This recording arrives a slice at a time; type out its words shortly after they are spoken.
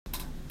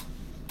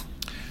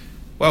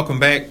Welcome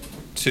back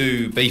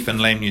to Beef and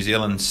Lamb New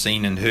Zealand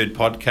Seen and Heard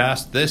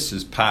podcast. This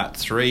is part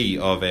 3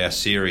 of our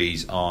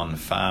series on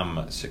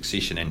farm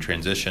succession and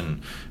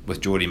transition with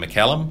Geordie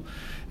McCallum.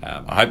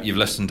 I hope you've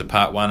listened to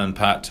part 1 and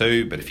part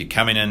 2, but if you're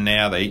coming in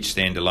now, they each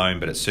stand alone,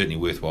 but it's certainly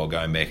worthwhile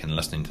going back and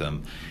listening to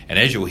them. And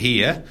as you'll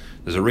hear,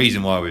 there's a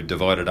reason why we've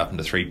divided up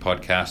into 3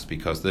 podcasts,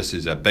 because this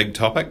is a big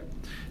topic.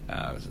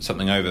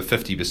 Something over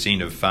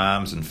 50% of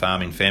farms and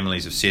farming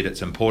families have said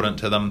it's important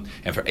to them,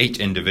 and for each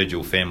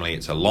individual family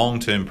it's a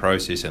long-term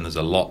process and there's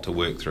a lot to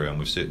work through, and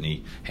we've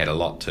certainly had a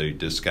lot to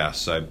discuss.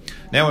 So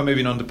now we're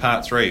moving on to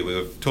part 3.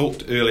 We've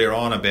talked earlier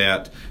on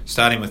about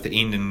starting with the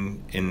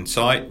end in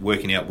sight,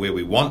 working out where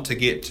we want to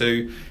get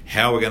to,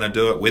 how we're going to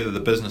do it, whether the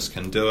business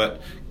can do it,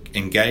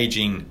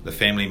 engaging the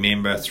family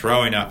member,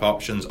 throwing up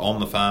options on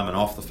the farm and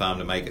off the farm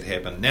to make it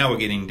happen. Now we're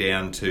getting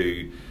down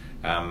to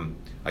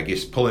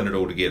pulling it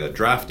all together,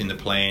 drafting the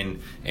plan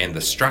and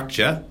the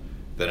structure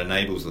that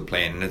enables the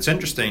plan. And it's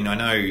interesting, I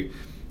know,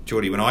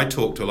 Geordie, when I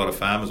talk to a lot of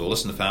farmers or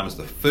listen to farmers,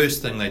 the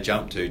first thing they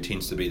jump to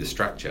tends to be the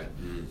structure,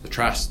 the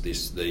trust,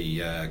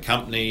 the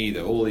company,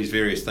 all these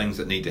various things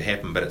that need to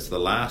happen, but it's the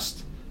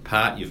last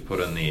part you've put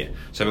in there.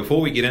 So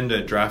before we get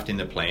into drafting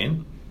the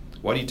plan,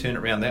 why do you turn it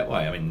around that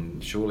way? I mean,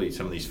 surely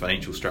some of these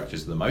financial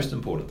structures are the most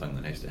important thing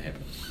that has to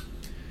happen.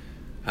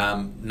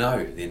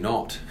 No, they're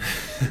not.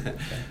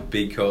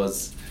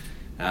 Because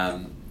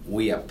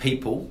we are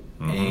people,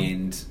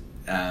 and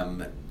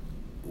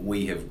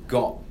we've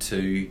got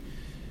to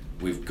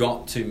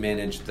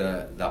manage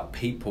the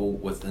people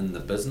within the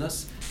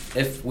business.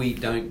 If we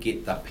don't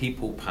get the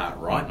people part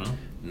right,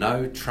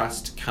 no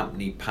trust,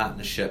 company,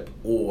 partnership,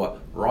 or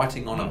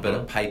writing on a bit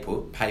of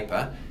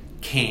paper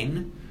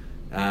can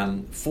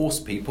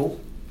force people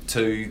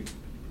to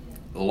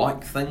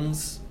like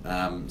things,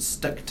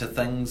 stick to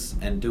things,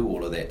 and do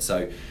all of that.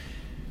 So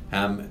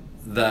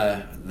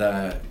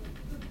the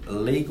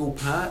legal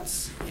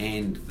parts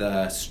and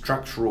the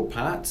structural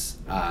parts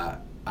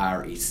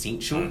are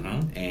essential,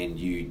 and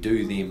you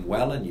do them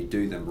well and you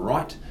do them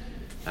right.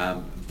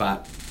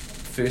 But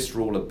first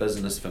rule of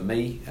business for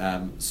me,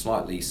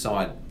 slightly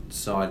side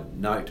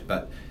note,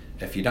 but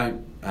if you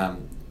don't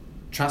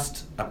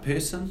trust a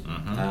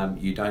person,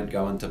 you don't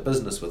go into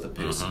business with a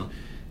person.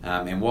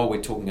 And while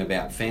we're talking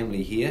about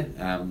family here,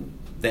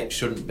 that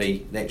shouldn't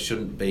be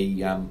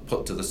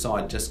put to the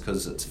side just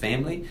because it's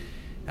family.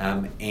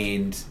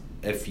 And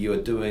if you're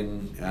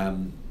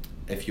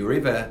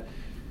ever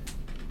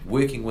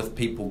working with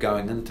people,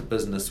 going into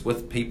business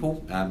with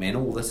people, and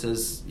all this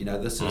is,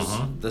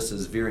 this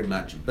is very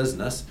much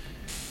business,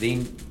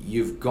 then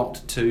you've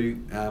got to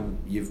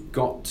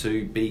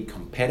be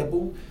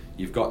compatible.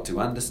 You've got to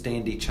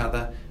understand each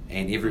other,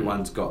 and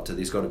there's got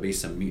to be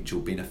some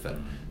mutual benefit.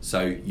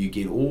 So you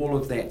get all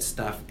of that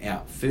stuff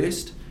out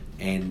first,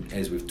 and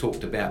as we've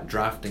talked about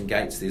drafting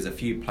gates, there's a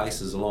few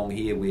places along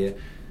here where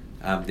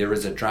there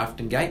is a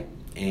drafting gate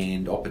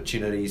and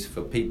opportunities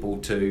for people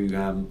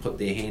to put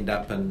their hand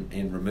up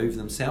and remove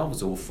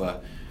themselves, or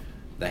for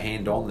the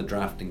hand on the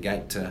drafting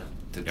gate to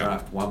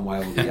draft one way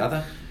or the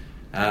other.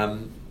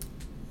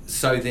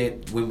 So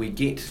that when we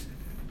get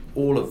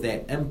all of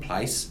that in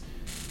place,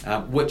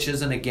 which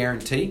isn't a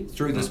guarantee,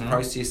 through this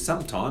process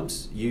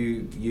sometimes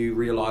you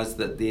realise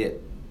that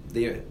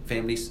their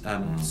family's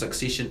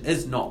succession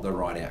is not the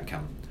right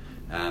outcome.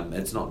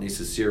 It's not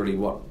necessarily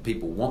what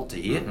people want to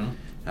hear,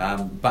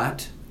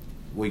 but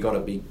we got to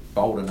be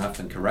bold enough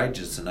and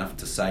courageous enough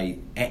to say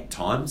at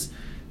times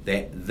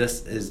that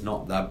this is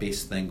not the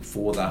best thing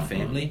for the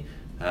family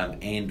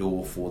and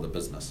or for the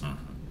business.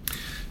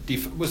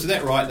 Was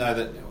that right though,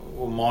 that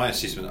my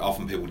assessment,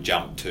 often people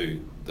jump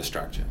to the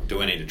structure?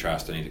 Do I need a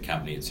trust, I need a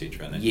company,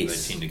 etc., and they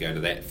tend to go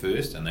to that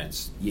first, and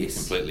that's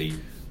completely...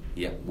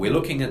 Yeah, we're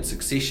looking at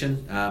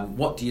succession.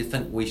 What do you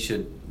think we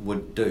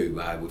would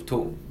do? We've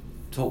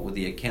talked with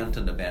the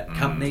accountant about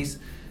companies,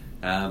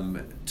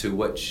 to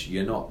which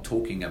you're not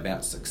talking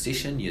about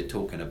succession, you're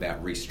talking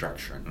about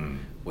restructuring,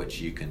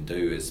 which you can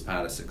do as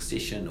part of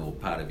succession or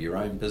part of your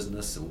own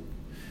business, or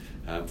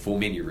for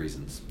many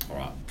reasons. All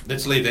right,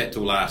 let's leave that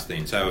till last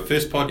then. So our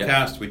first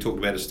podcast, we talked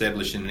about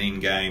establishing an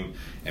end game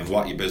and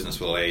what your business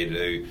will allow you to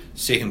do.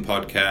 Second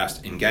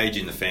podcast,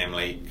 engaging the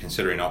family,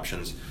 considering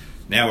options.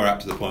 Now we're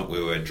up to the point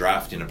where we're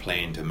drafting a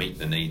plan to meet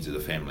the needs of the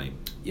family.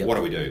 What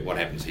do we do? What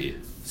happens here?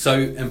 So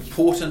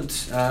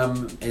important,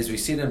 as we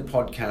said in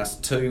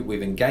podcast 2,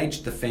 we've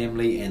engaged the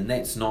family, and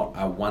that's not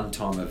a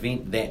one-time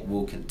event. That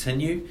will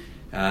continue.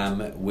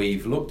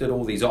 We've looked at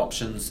all these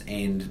options,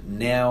 and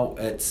now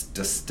it's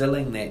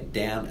distilling that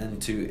down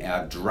into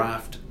our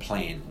draft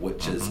plan,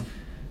 which is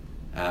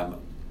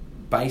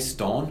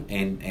based on,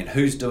 and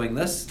who's doing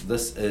this?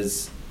 This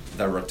is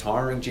the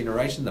retiring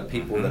generation, the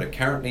people that are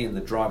currently in the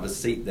driver's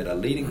seat that are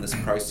leading this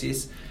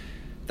process.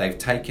 They've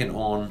taken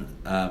on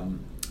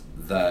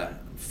the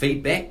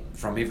feedback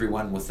from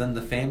everyone within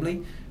the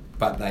family,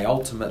 but they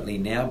ultimately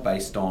now,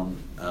 based on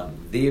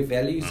their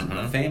values and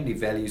the family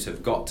values,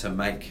 have got to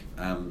make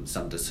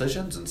some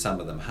decisions, and some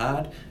of them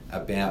hard,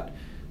 about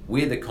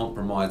where the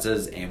compromise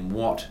is and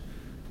what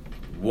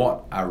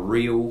what a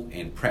real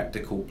and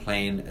practical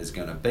plan is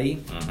going to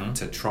be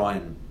to try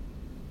and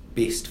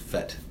best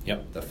fit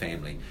the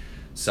family.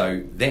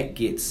 So that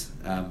gets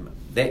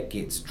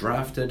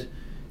drafted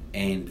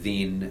and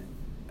then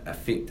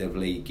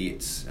effectively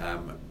gets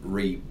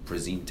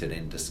represented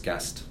and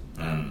discussed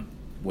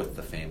with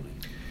the family.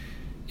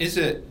 Is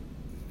it,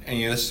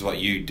 and this is what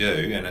you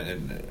do, and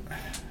I'm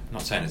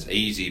not saying it's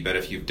easy, but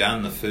if you've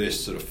done the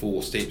first sort of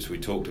 4 steps we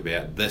talked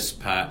about, this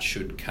part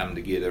should come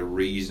together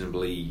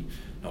reasonably,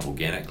 not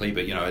organically,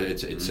 but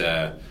it's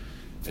the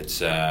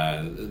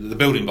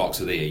building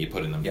blocks are there. You're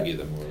putting them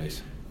together more or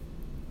less.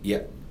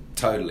 Yeah,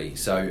 totally.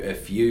 So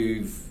if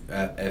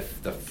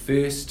the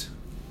first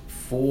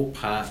 4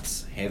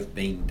 parts have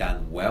been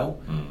done well,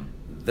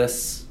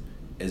 this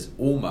is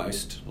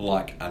almost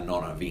like a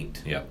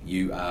non-event.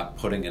 You are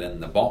putting it in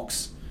the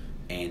box,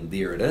 and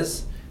there it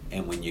is.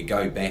 And when you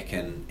go back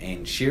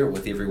and share it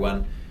with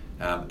everyone,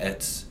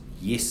 it's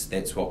yes,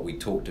 that's what we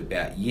talked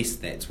about. Yes,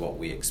 that's what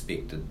we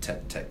expected.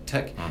 Tick, tick,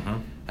 tick.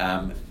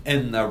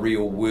 In the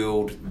real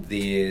world,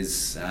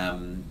 there's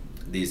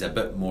a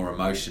bit more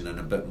emotion and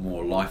a bit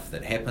more life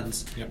that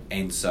happens,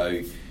 and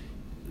so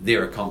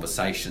there are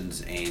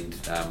conversations, and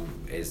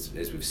as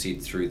we've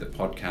said through the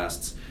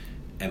podcasts,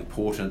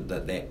 important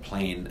that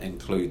plan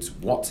includes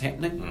what's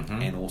happening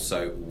and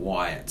also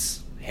why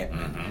it's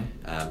happening.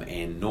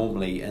 And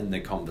normally in the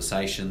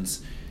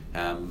conversations,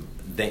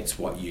 that's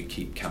what you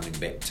keep coming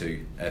back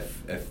to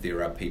if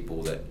there are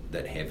people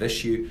that have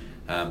issue,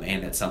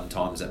 and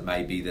sometimes it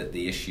may be that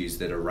the issues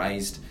that are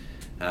raised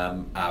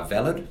are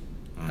valid.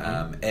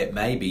 It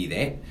may be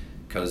that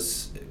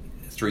because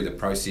through the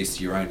process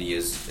you're only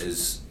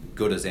as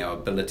good as our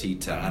ability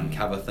to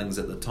uncover things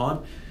at the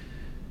time.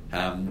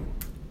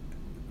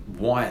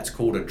 Why it's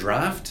called a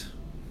draft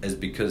is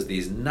because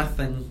there's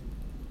nothing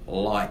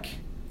like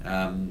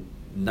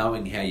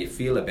knowing how you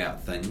feel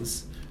about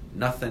things,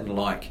 nothing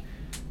like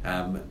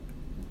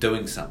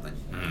doing something.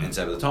 And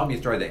so by the time you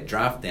throw that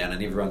draft down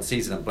and everyone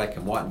sees it in black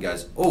and white and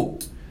goes, oh,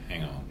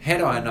 hang on,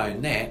 had I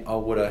known that, I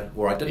would have,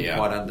 or I didn't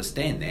quite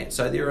understand that.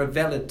 So there are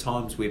valid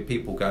times where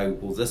people go,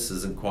 well, this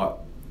isn't quite,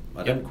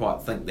 I didn't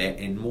quite think that,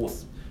 and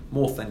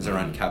more things are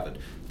uncovered.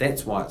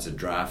 That's why it's a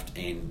draft,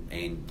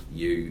 and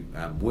you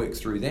work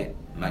through that,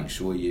 make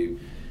sure you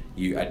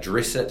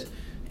address it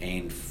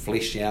and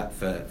flesh out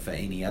for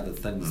any other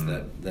things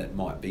that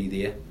might be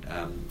there.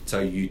 So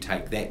you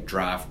take that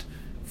draft,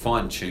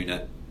 fine tune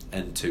it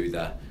into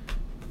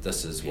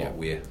this is what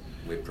we're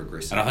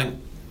progressing. And I think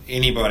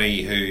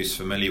anybody who's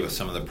familiar with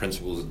some of the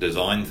principles of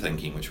design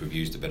thinking, which we've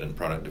used a bit in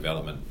product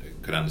development,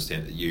 could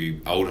understand that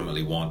you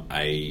ultimately want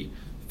a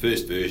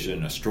first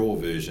version, a straw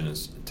version,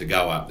 is to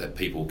go up that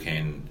people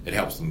can, it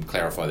helps them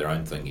clarify their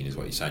own thinking, is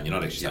what you're saying. You're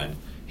not actually saying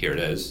here it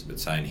is, but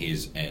saying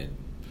here's a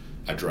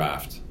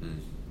draft,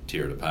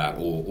 tear it apart,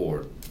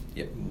 or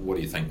what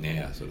do you think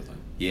now, sort of thing.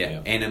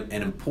 And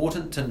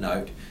important to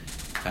note,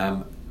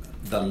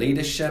 the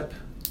leadership,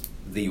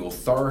 the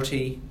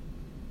authority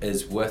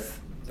is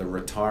with the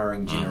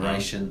retiring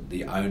generation,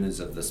 the owners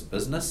of this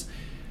business.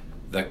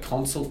 The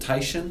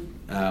consultation,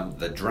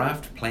 the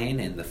draft plan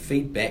and the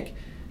feedback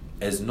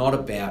is not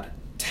about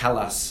tell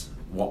us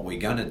what we're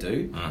going to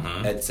do.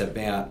 It's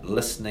about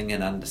listening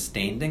and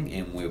understanding,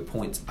 and where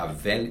points are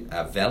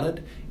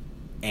valid,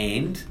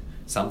 and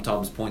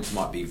sometimes points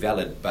might be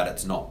valid but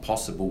it's not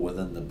possible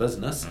within the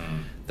business,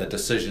 the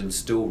decision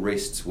still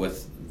rests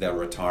with the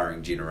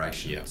retiring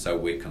generation. So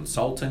we're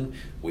consulting,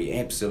 we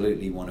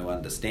absolutely want to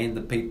understand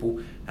the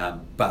people,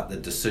 but the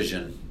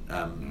decision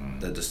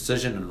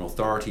and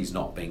authority is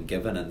not being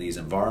given in these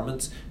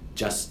environments,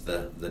 just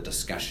the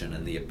discussion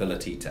and the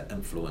ability to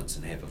influence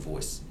and have a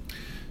voice.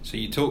 So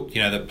you talk,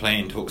 the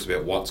plan talks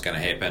about what's going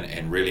to happen,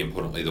 and really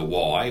importantly the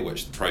why,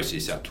 which the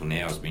process up till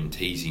now has been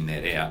teasing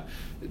that out.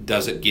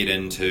 Does it get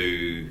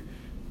into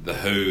the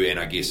who, and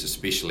I guess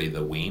especially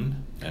the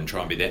when, and try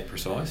and be that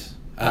precise?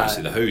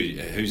 Obviously the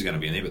who's going to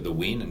be in there, but the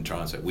when, and try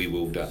and say we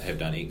will have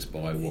done X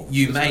by what?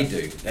 You may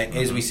do.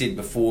 As we said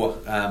before,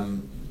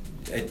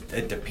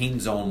 it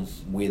depends on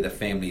where the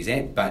family's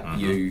at, but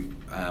you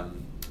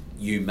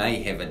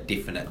may have a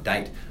definite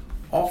date.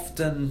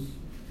 Often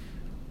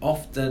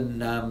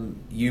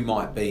you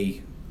might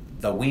be,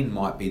 the when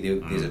might be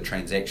there's a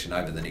transaction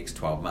over the next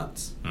 12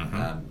 months.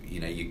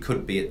 You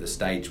could be at the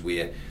stage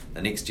where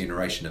the next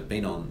generation have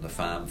been on the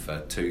farm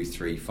for 2,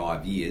 3,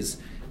 5 years,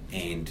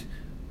 and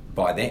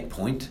by that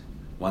point,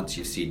 once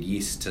you've said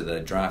yes to the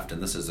draft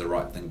and this is the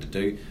right thing to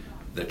do,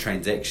 a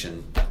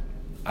transaction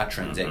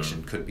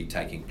could be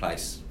taking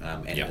place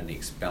at the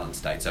next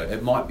balance date. So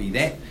it might be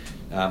that.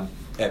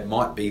 It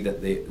might be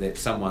that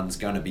someone's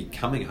going to be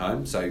coming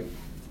home, so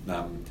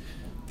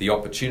the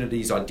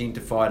opportunity's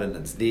identified and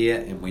it's there,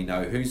 and we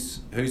know who's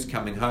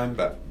coming home,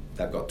 but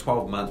they've got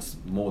 12 months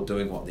more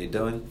doing what they're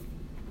doing.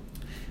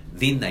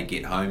 Then they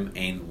get home,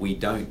 and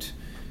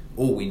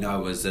all we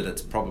know is that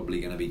it's probably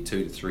going to be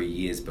 2 to 3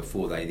 years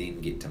before they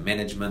then get to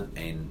management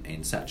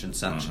and such and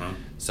such.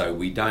 So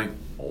we don't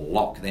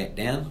lock that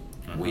down.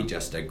 We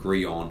just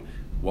agree on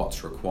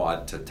what's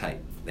required to take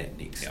that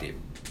next step.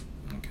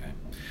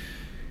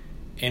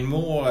 And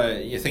more,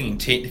 you're thinking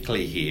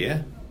technically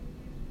here,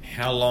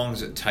 how long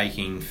is it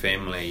taking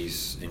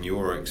families, in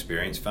your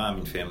experience,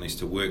 farming families,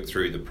 to work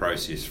through the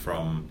process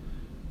from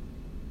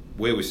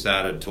where we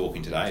started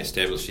talking today,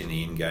 establishing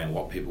the end game,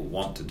 what people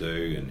want to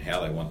do and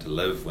how they want to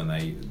live when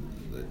they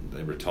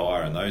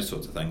retire and those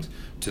sorts of things,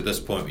 to this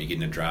point where you're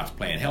getting a draft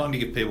plan? How long do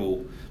you give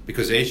people,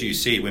 because as you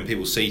said, when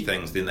people see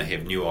things, then they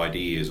have new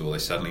ideas or they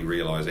suddenly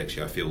realise,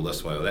 actually, I feel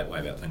this way or that way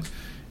about things.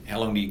 How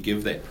long do you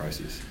give that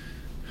process?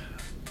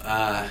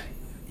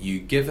 You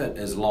give it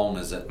as long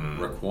as it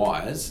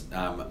requires.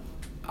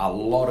 A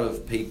lot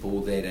of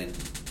people that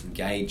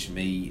engage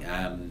me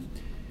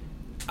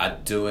are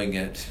doing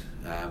it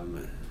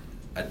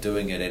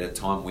at a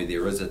time where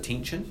there is a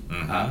tension,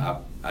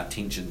 a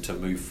tension to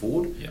move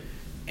forward. Yep.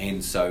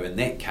 And so in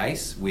that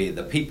case, where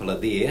the people are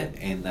there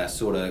and they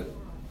sort of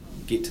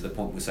get to the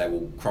point where we say,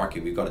 well, crikey,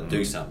 we've got to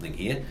do something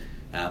here,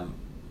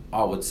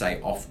 I would say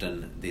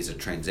often there's a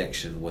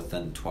transaction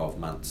within 12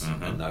 months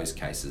in those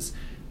cases.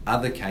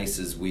 Other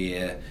cases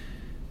where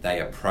they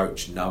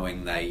approach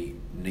knowing they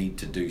need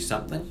to do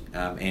something.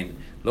 And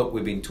look,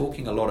 we've been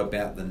talking a lot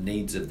about the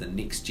needs of the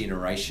next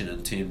generation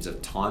in terms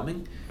of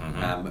timing.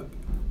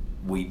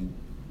 We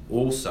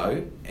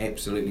also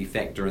absolutely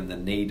factor in the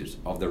need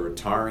of the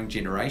retiring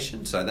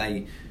generation. So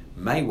they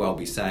may well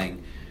be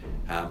saying,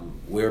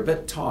 we're a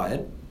bit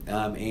tired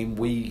and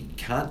we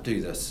can't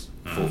do this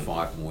for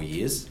 5 more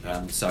years.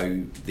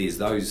 So there's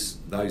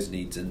those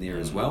needs in there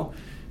as well.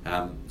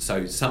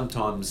 So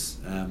sometimes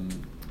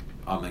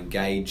I'm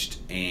engaged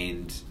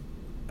and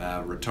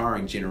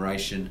retiring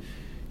generation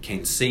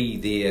can see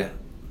their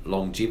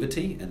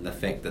longevity and the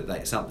fact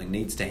that something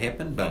needs to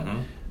happen, but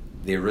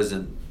there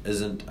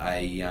isn't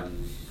a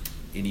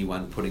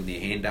anyone putting their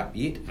hand up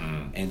yet,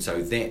 and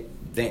so that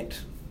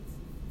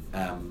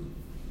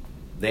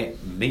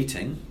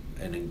meeting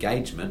and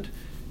engagement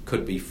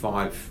could be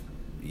 5.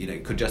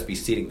 It could just be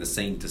setting the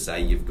scene to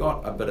say you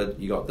got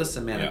this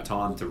amount of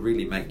time to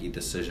really make your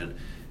decision.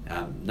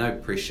 No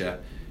pressure,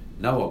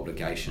 no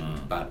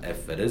obligation, but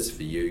if it is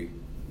for you,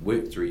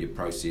 work through your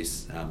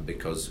process,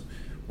 because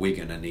we're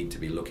going to need to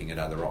be looking at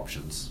other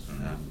options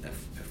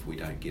if we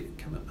don't get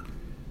commitment.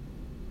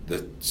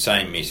 The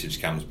same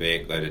message comes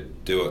back, though, to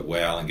do it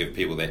well and give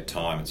people that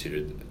time,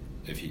 etc.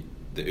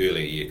 The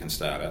earlier you can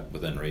start it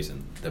within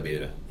reason, the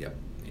better. Yep.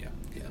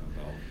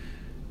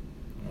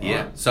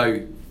 Yeah.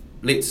 So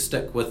let's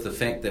stick with the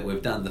fact that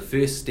we've done the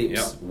first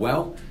steps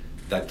well.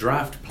 The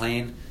draft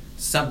plan,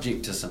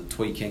 subject to some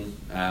tweaking,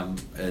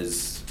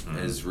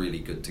 is really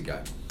good to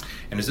go.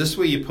 And is this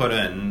where you put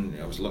in,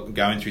 I was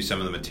going through some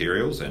of the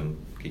materials and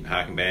keep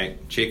harking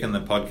back, check in the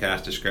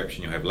podcast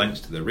description, you'll have links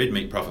to the Red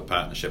Meat Profit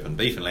Partnership and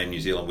Beef and Lamb New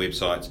Zealand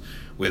websites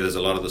where there's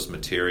a lot of this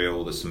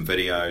material, there's some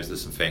videos,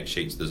 there's some fact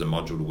sheets, there's a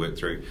module to work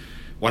through.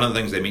 One of the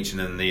things they mentioned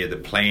in there, the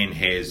plan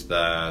has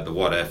the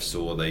what ifs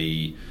or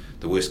the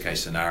worst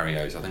case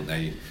scenarios. I think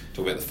they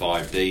talk about the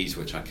 5 Ds,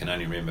 which I can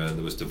only remember.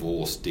 There was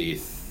divorce,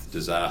 death,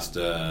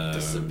 disaster,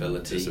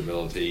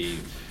 disability,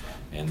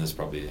 and there's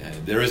probably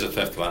there is a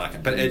 5th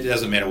one. But it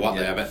doesn't matter what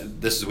they are. But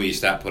this is where you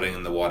start putting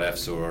in the what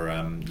ifs or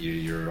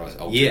your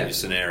alternate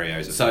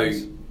scenarios. So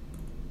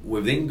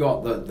we've then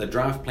got the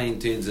draft plan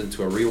turns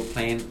into a real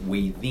plan.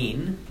 We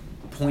then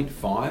point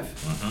 5,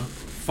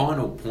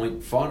 final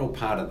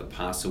part of the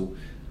parcel,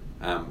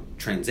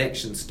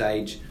 transaction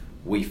stage.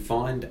 We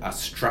find a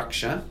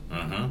structure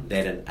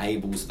that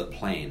enables the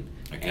plan.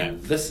 Okay.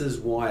 And this is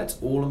why it's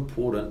all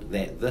important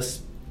that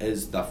this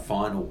is the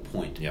final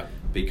point.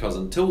 Because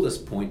until this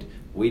point,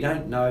 we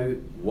don't know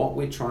what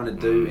we're trying to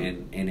do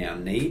and our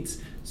needs.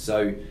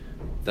 So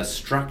the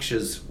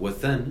structures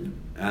within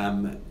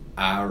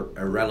are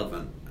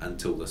irrelevant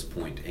until this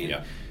point.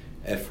 And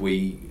if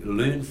we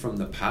learn from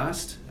the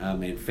past,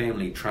 and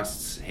family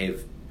trusts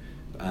have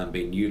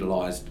been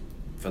utilised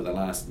for the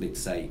last, let's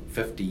say,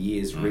 50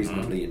 years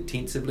reasonably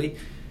intensively,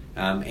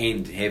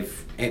 and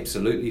have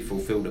absolutely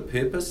fulfilled a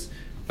purpose,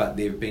 but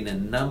there have been a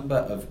number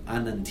of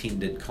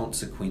unintended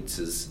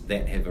consequences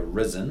that have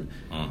arisen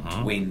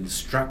when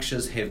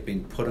structures have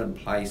been put in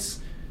place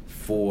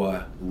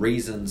for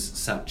reasons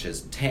such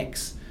as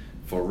tax,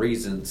 for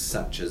reasons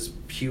such as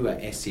pure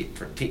asset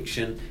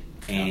protection,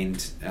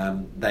 and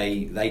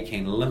they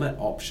can limit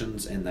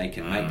options and they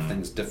can make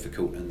things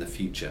difficult in the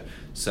future.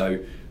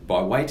 So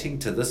by waiting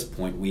to this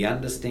point, we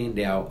understand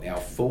our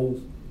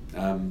full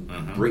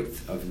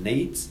breadth of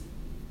needs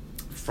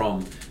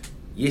from,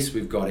 yes,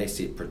 we've got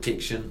asset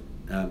protection,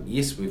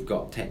 yes, we've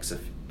got tax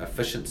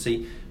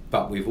efficiency,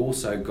 but we've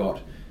also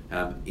got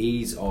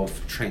ease of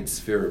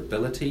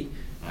transferability,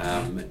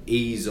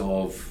 ease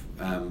of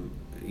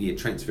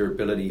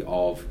transferability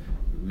of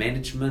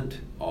management,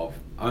 of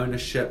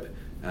ownership,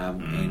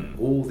 and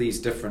all these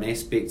different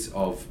aspects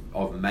of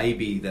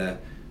maybe the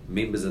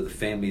members of the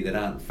family that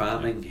aren't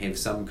farming have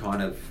some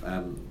kind of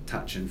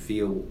touch and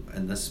feel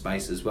in this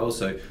space as well.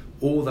 So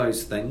all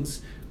those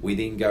things, we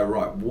then go,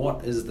 right,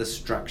 what is the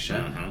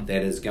structure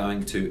that is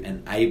going to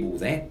enable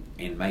that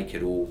and make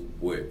it all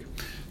work?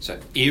 So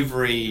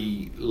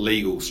every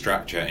legal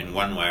structure in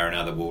one way or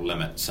another will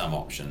limit some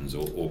options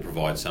or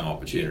provide some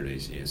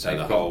opportunities. Yeah. So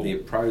they've got their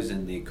pros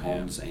and their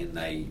cons, and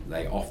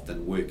they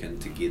often work in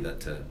together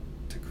to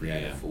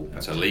create a full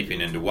picture. So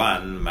leaping into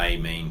one may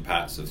mean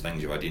parts of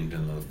things you've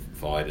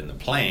identified in the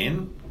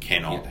plan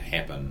cannot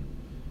happen.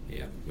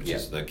 Yeah, which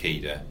is the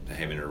key to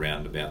having it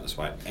around about this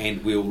way.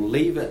 And we'll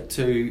leave it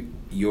to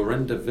your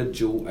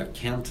individual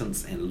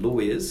accountants and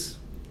lawyers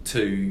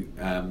to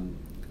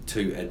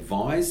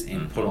advise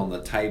and put on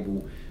the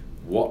table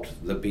what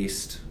the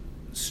best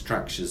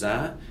structures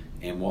are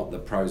and what the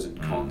pros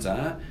and cons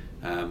are.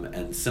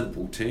 In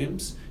simple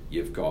terms,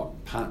 you've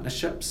got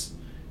partnerships,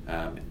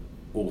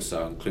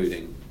 also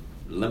including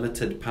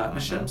limited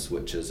partnerships,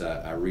 which is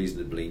a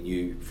reasonably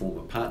new form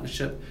of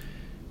partnership.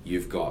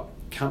 You've got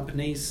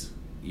companies,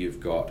 you've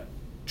got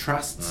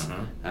trusts,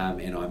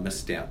 and I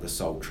missed out the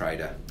sole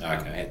trader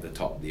at the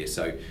top there.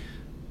 So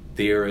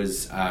there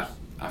is a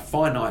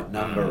finite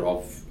number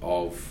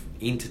of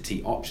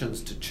entity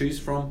options to choose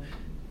from,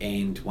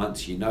 and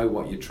once you know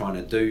what you're trying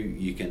to do,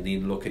 you can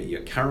then look at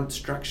your current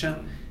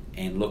structure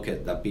and look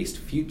at the best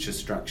future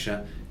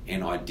structure,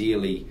 and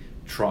ideally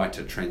try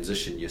to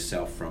transition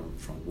yourself from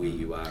where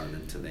you are and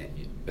into that.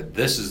 But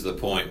this is the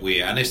point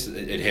where, unless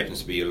it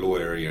happens to be a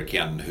lawyer or your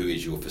accountant who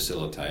is your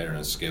facilitator and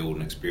is skilled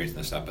and experienced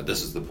and stuff, but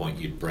this is the point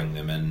you'd bring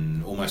them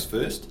in almost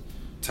first?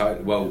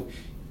 Well,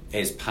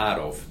 as part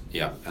of.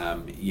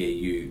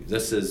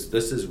 This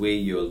is where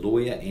your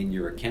lawyer and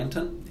your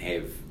accountant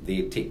have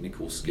their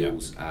technical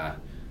skills are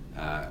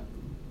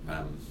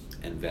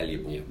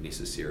invaluable,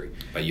 necessary.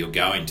 But you're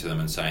going to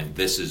them and saying,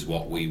 this is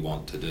what we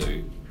want to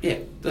do. Yeah,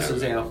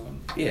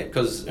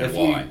 because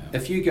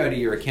if you go to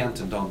your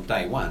accountant on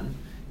day one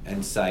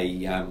and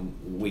say,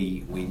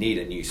 we need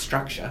a new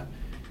structure,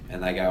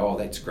 and they go, oh,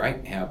 that's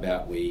great, how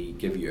about we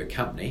give you a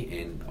company?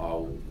 And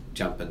I'll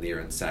jump in there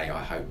and say,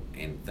 I hope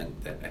and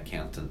think that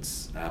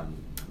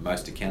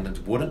most accountants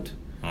wouldn't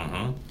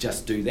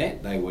just do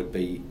that. They would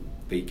be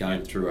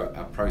going through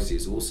a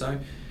process also.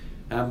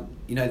 They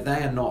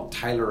are not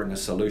tailoring a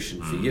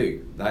solution for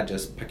you. They're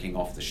just picking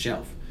off the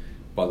shelf.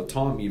 By the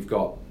time you've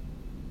got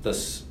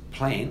this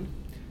plan,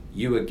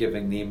 you are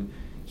giving them,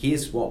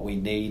 here's what we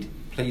need,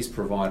 please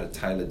provide a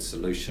tailored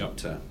solution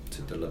to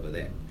deliver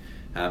that.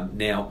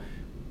 Now,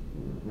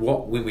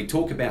 when we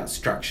talk about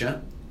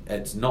structure,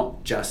 it's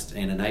not just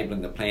in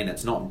enabling the plan,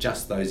 it's not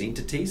just those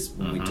entities.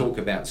 When we talk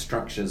about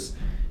structures,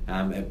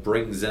 it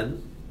brings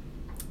in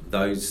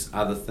those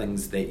other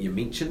things that you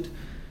mentioned.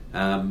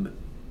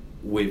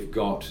 We've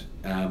got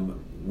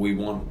we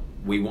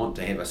want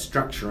to have a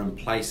structure in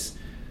place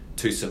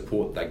to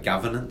support the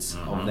governance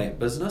of that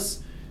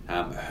business.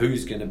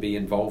 Who's going to be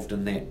involved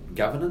in that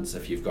governance?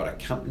 If you've got a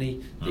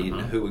company, then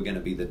who are going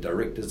to be the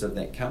directors of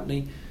that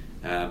company?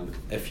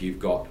 If you've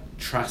got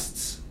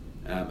trusts,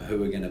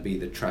 who are going to be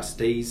the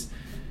trustees?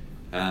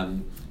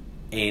 And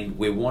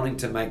we're wanting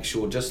to make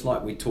sure, just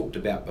like we talked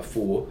about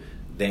before,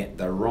 that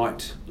the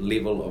right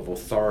level of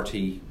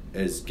authority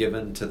is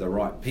given to the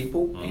right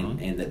people,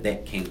 and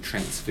that can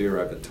transfer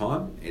over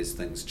time as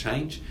things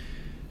change.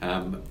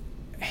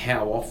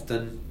 How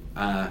often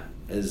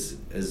is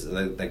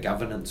the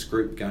governance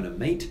group going to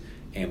meet,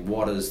 and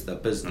what is the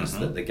business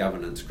that the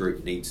governance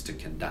group needs to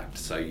conduct?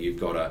 So you've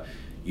got to,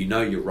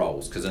 your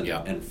roles, because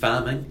in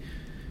farming,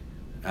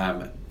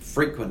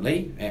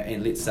 frequently,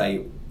 and let's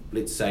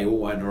say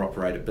all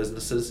owner-operator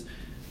businesses,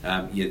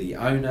 you're the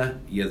owner,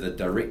 you're the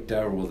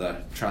director or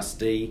the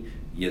trustee,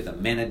 you're the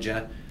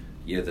manager,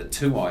 you're the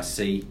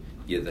 2IC,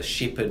 you're the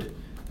shepherd,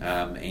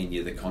 and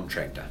you're the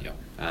contractor.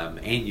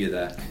 And you're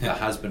the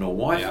husband or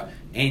wife,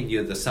 and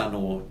you're the son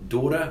or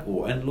daughter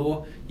or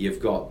in-law. You've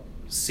got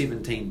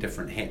 17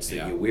 different hats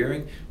that you're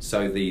wearing.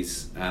 So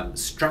these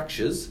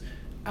structures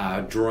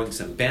are drawing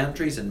some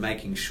boundaries and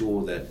making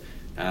sure that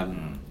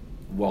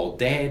while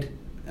Dad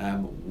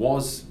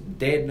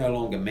no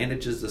longer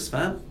manages this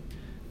farm,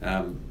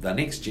 the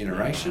next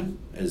generation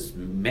is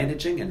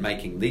managing and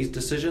making these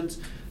decisions.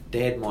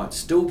 Dad might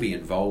still be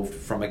involved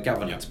from a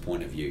governance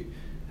point of view,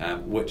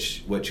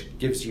 which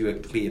gives you a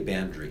clear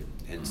boundary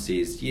and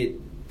says,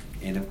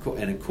 and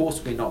of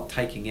course we're not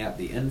taking out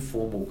the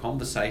informal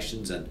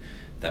conversations and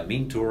the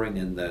mentoring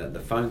and the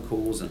phone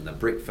calls and the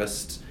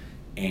breakfasts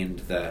and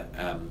the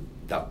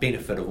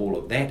benefit of all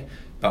of that,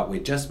 but we're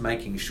just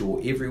making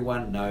sure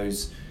everyone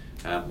knows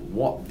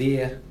what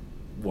their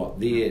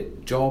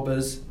job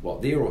is,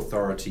 what their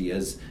authority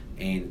is,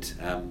 and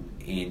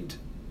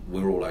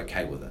we're all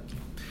okay with it.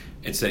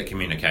 It's that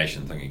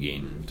communication thing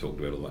again, we talked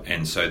about a lot.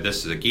 And so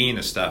this is again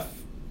a stuff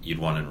you'd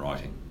want in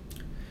writing.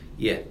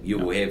 Yeah, you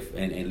will have,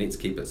 and let's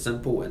keep it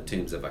simple, in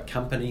terms of a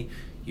company,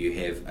 you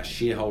have a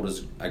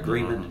shareholders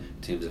agreement.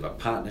 In terms of a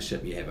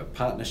partnership, you have a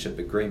partnership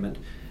agreement.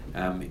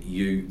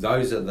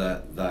 Those are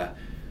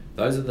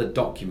the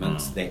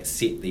documents that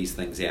set these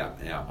things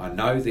out. Now, I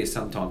know they're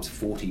sometimes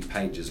 40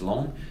 pages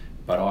long,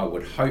 but I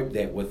would hope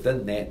that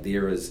within that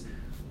there is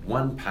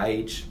one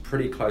page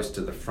pretty close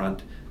to the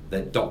front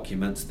that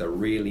documents the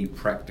really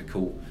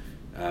practical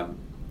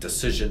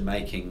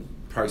decision-making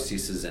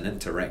processes and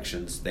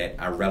interactions that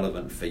are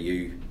relevant for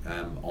you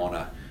on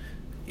a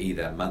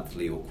either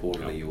monthly or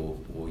quarterly or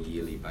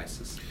yearly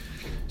basis.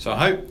 So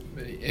I hope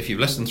if you've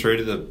listened through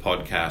to the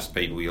podcast,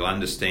 people, you'll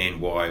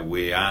understand why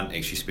we aren't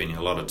actually spending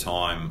a lot of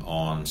time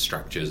on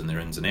structures and their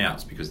ins and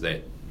outs, because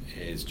that,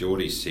 as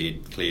Geordie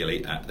said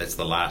clearly, that's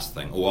the last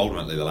thing, or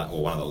ultimately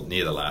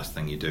near the last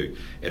thing you do.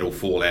 It'll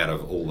fall out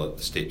of all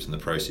the steps in the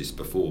process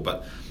before.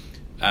 But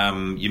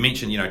you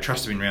mentioned,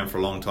 trusts have been around for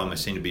a long time. They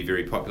seem to be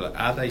very popular.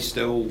 Are they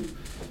still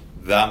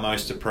the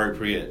most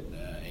appropriate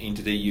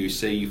entity you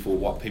see for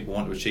what people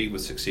want to achieve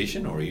with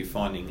succession, or are you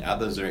finding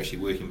others are actually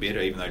working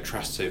better, even though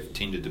trusts have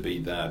tended to be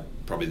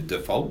probably the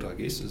default, I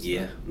guess?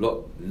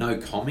 Look, no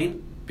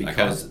comment,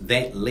 because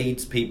that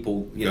leads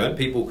people,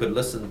 people could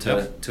listen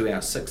to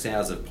our 6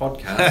 hours of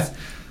podcast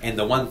and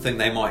the one thing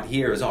they might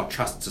hear is,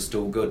 trusts are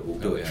still good, we'll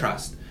do a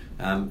trust.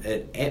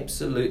 It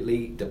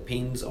absolutely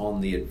depends on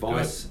the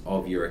advice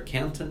of your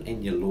accountant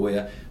and your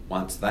lawyer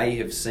once they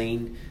have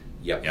seen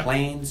your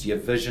plans, your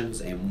visions,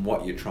 and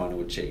what you're trying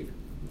to achieve.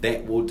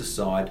 That will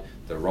decide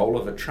the role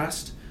of a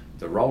trust,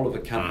 the role of a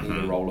company,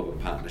 the role of a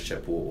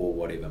partnership, or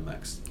whatever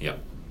mix. Yep,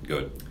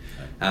 good.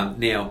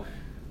 Now,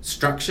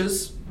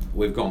 structures,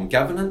 we've gone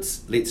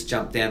governance. Let's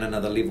jump down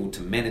another level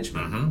to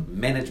management.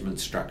 Management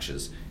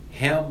structures.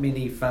 How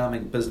many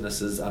farming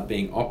businesses are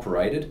being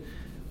operated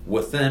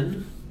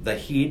within the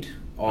head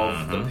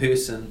of the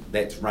person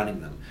that's running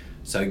them?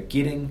 So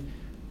getting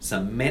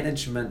some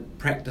management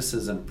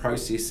practices and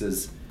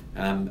processes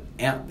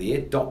out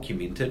there,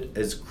 documented,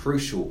 is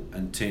crucial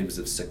in terms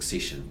of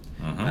succession.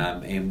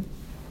 And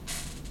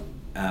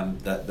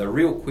the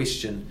real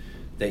question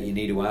that you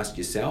need to ask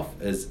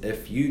yourself is,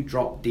 if you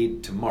drop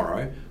dead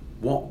tomorrow,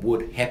 what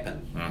would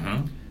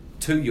happen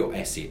to your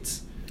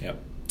assets,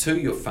 to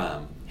your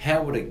farm?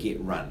 How would it get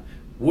run?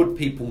 Would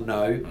people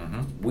know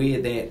where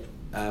that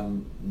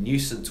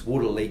nuisance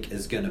water leak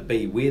is going to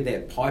be, where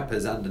that pipe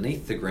is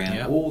underneath the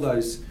ground? All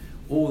those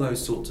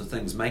sorts of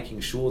things, making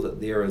sure that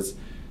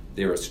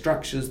there are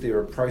structures, there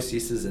are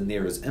processes, and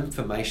there is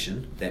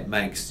information that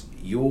makes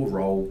your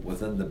role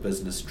within the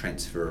business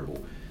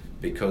transferable.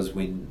 Because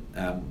when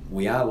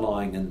we are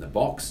lying in the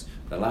box,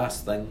 the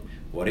last thing,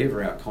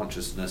 whatever our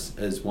consciousness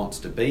wants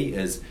to be,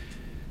 is,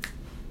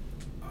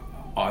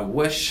 I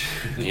wish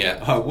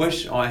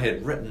I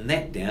had written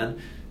that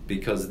down,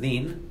 because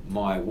then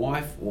my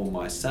wife or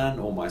my son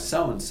or my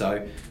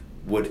so-and-so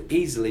would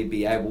easily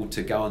be able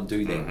to go and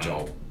do that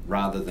job,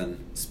 rather than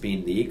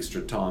spend the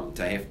extra time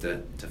to have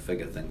to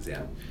figure things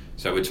out.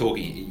 So we're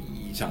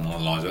talking something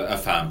along the lines of a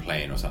farm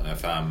plan or something, a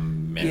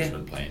farm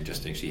management plan,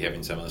 just actually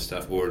having some of the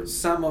stuff, or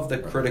some of the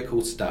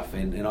critical stuff.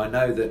 And I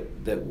know that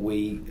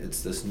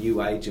it's this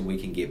new age and we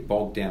can get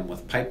bogged down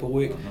with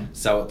paperwork.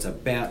 So it's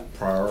about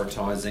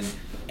prioritising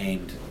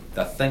and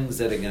the things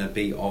that are going to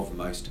be of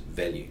most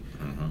value.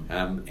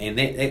 And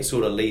that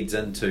sort of leads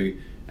into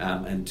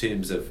in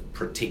terms of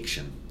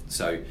protection.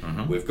 So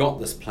we've got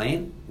this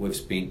plan, we've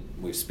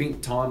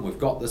spent time, we've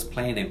got this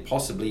plan, and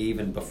possibly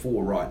even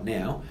before right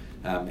now,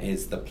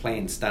 as the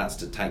plan starts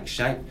to take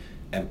shape,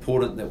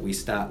 important that we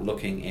start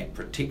looking at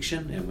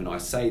protection. And when I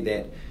say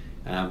that,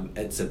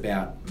 it's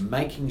about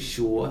making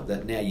sure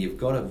that now you've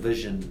got a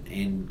vision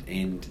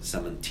and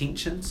some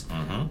intentions,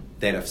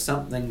 that if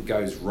something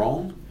goes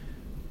wrong,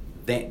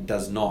 that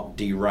does not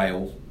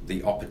derail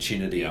the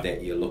opportunity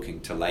that you're looking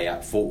to lay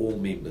out for all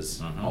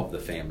members of the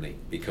family.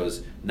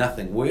 Because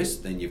nothing worse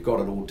than you've got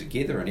it all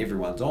together and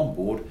everyone's on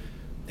board,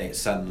 that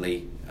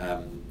suddenly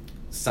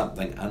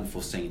something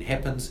unforeseen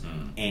happens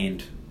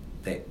and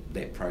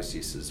that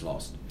process is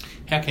lost.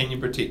 How can you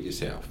protect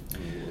yourself?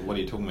 What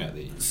are you talking about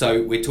there?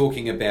 So we're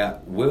talking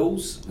about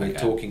wills, we're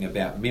talking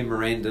about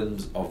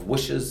memorandums of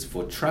wishes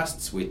for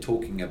trusts, we're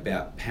talking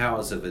about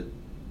powers of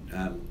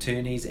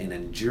attorneys and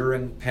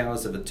enduring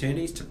powers of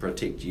attorneys to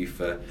protect you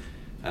for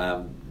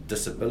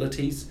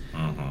disabilities.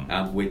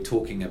 We're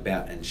talking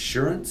about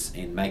insurance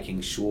and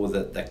making sure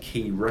that the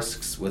key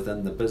risks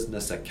within the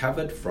business are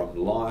covered, from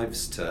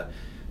lives to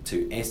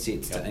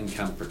assets to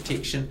income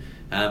protection.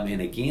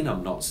 And again,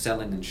 I'm not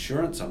selling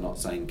insurance. I'm not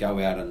saying go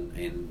out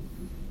and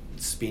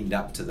spend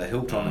up to the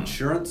hilt on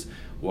insurance.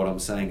 What I'm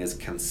saying is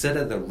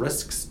consider the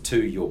risks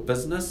to your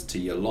business, to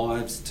your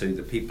lives, to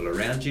the people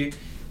around you,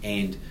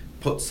 and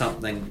put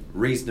something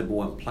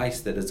reasonable in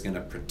place that is going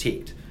to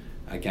protect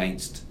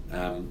against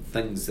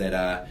things that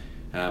are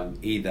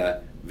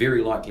either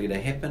very likely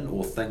to happen,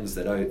 or things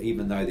that,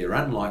 even though they're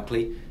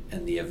unlikely,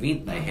 in the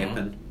event they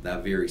happen, they're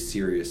very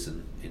serious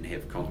and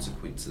have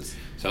consequences.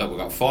 So look, we've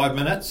got 5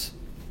 minutes.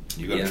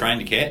 You've got a train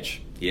to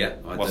catch.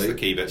 What's the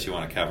key bits you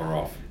want to cover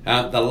off?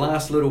 The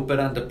last little bit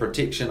under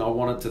protection I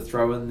wanted to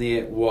throw in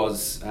there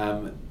was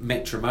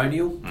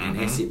matrimonial and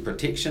asset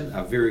protection.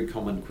 A very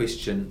common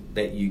question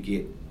that you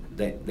get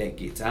that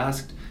gets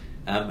asked.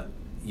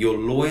 Your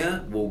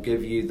lawyer will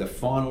give you the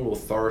final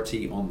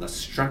authority on the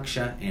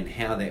structure and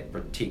how that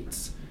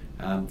protects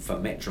for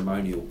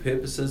matrimonial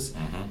purposes.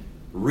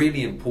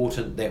 Really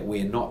important that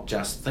we're not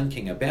just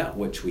thinking about,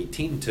 which we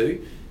tend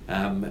to,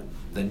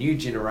 the new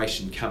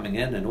generation coming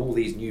in and all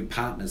these new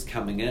partners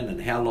coming in,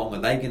 and how long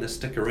are they going to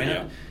stick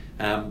around?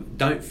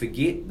 Don't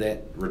forget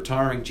that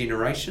retiring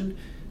generation,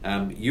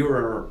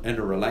 you're in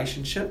a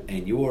relationship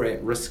and you're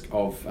at risk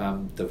of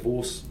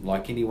divorce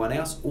like anyone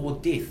else, or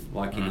death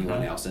like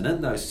anyone else. And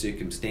in those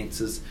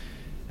circumstances,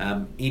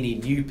 any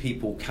new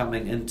people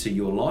coming into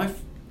your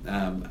life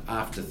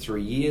after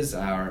 3 years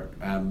are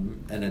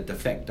in a de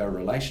facto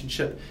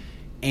relationship,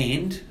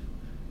 and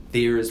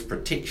there is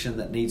protection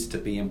that needs to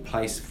be in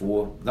place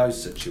for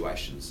those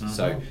situations.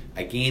 So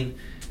again,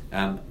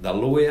 the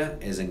lawyer,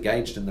 as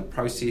engaged in the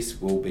process,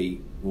 will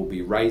be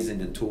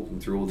raising and talking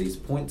through all these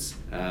points,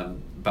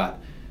 but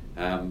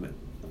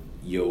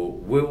your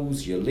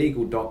wills, your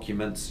legal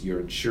documents, your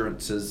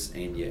insurances,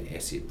 and your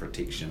asset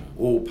protection,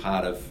 all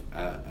part of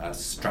a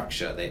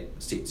structure that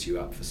sets you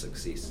up for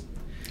success.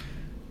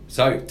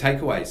 So,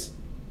 takeaways.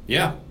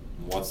 Yeah.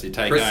 What's the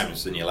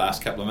take-homes in your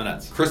last couple of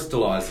minutes?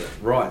 Crystallise it.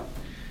 Right.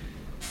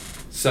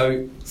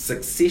 So,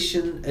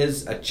 succession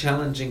is a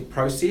challenging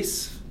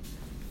process.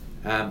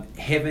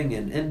 Having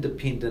an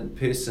independent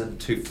person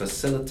to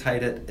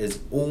facilitate it is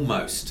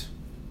almost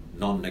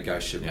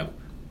non-negotiable. Yep.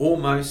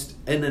 Almost,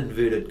 in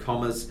inverted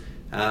commas.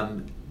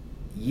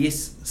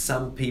 Yes,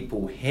 some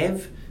people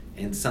have,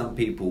 and some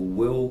people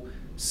will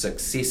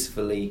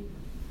successfully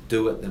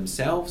do it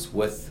themselves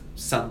with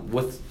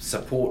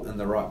support in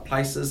the right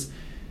places.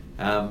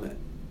 Plug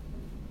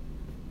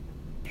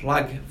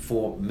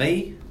for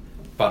me,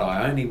 but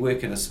I only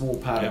work in a small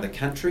part of the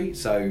country,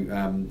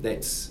 so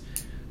that's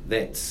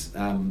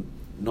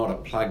not a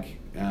plug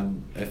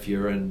if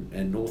you're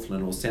in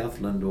Northland or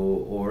Southland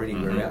or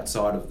anywhere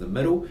outside of the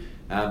middle.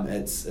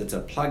 It's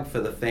a plug for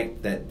the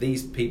fact that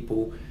these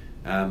people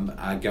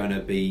are going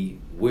to be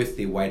worth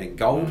their weight in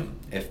gold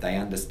if they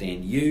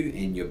understand you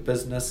and your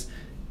business,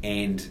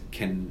 and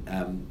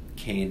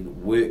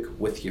can work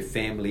with your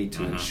family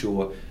to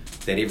ensure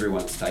that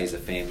everyone stays a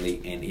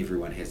family and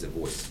everyone has a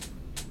voice.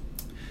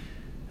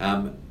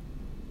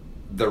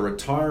 The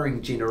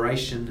retiring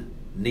generation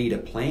need a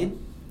plan.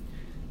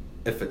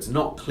 If it's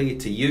not clear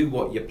to you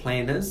what your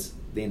plan is,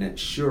 then it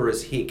sure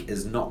as heck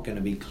is not going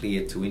to be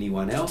clear to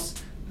anyone else.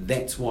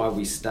 That's why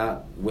we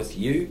start with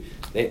you.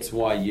 That's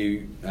why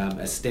you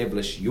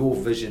establish your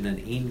vision and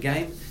end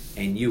game,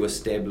 and you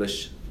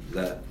establish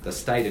the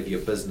state of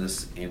your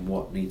business and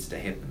what needs to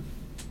happen.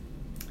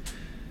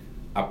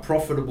 A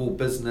profitable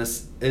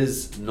business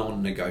is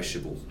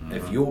non-negotiable.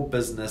 If your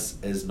business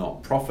is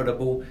not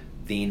profitable,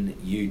 then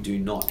you do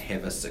not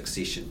have a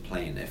succession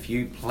plan. If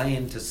you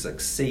plan to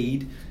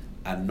succeed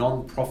a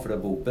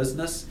non-profitable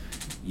business,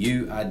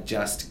 you are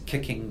just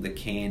kicking the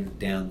can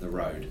down the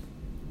road.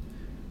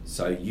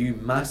 So you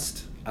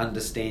must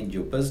understand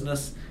your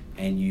business,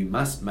 and you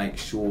must make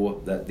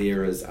sure that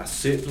there is a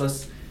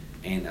surplus,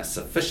 and a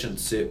sufficient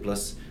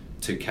surplus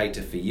to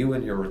cater for you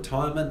in your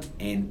retirement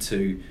and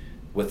to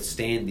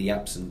withstand the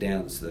ups and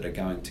downs that are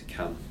going to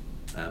come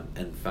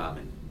in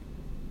farming.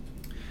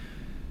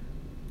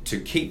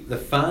 To keep the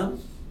farm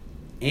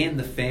and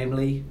the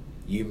family,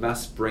 you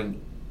must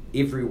bring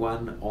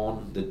everyone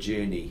on the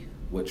journey,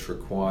 which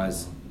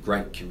requires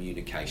great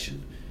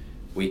communication.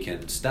 We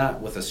can start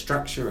with a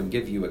structure and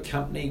give you a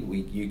company.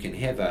 You can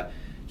have a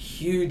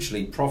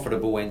hugely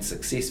profitable and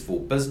successful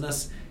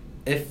business.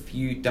 If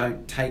you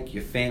don't take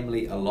your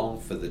family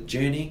along for the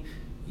journey,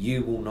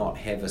 you will not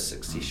have a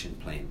succession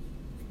plan.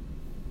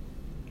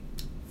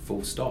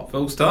 Full stop.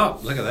 Full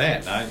stop. Look at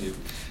that. No,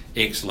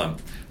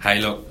 excellent.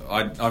 Hey, look,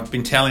 I've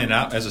been tallying it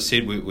up. As I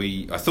said,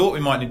 I thought we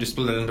might need to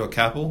split it into a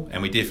couple,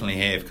 and we definitely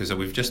have, because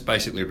we've just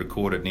basically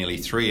recorded nearly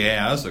 3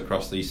 hours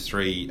across these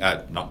 2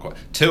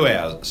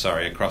 hours,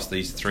 across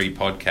these 3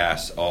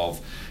 podcasts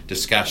of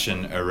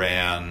discussion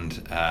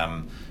around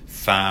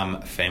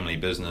farm, family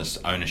business,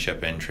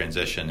 ownership and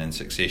transition and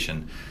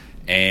succession.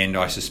 And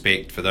I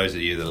suspect for those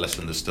of you that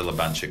listen, there's still a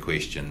bunch of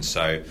questions.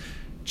 So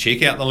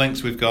check out the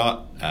links we've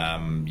got.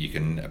 You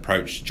can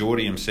approach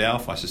Geordie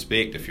himself, I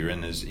suspect, if you're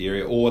in his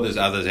area, or there's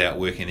others out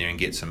working there and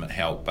get some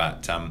help.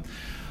 But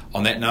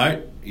on that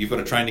note, you've got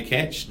a train to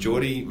catch.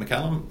 Geordie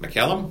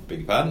McCallum, beg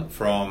your pardon,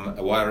 from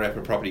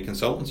Wairarapa Property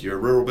Consultants. You're a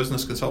rural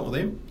business consultant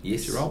with them?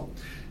 Yes. That's your role.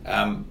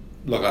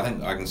 Look, I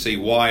think I can see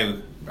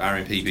why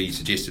RMPB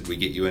suggested we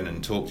get you in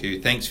and talk to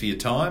you. Thanks for your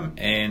time,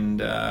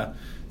 and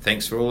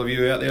thanks for all of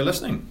you out there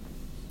listening.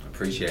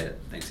 Appreciate it.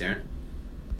 Thanks, Aaron.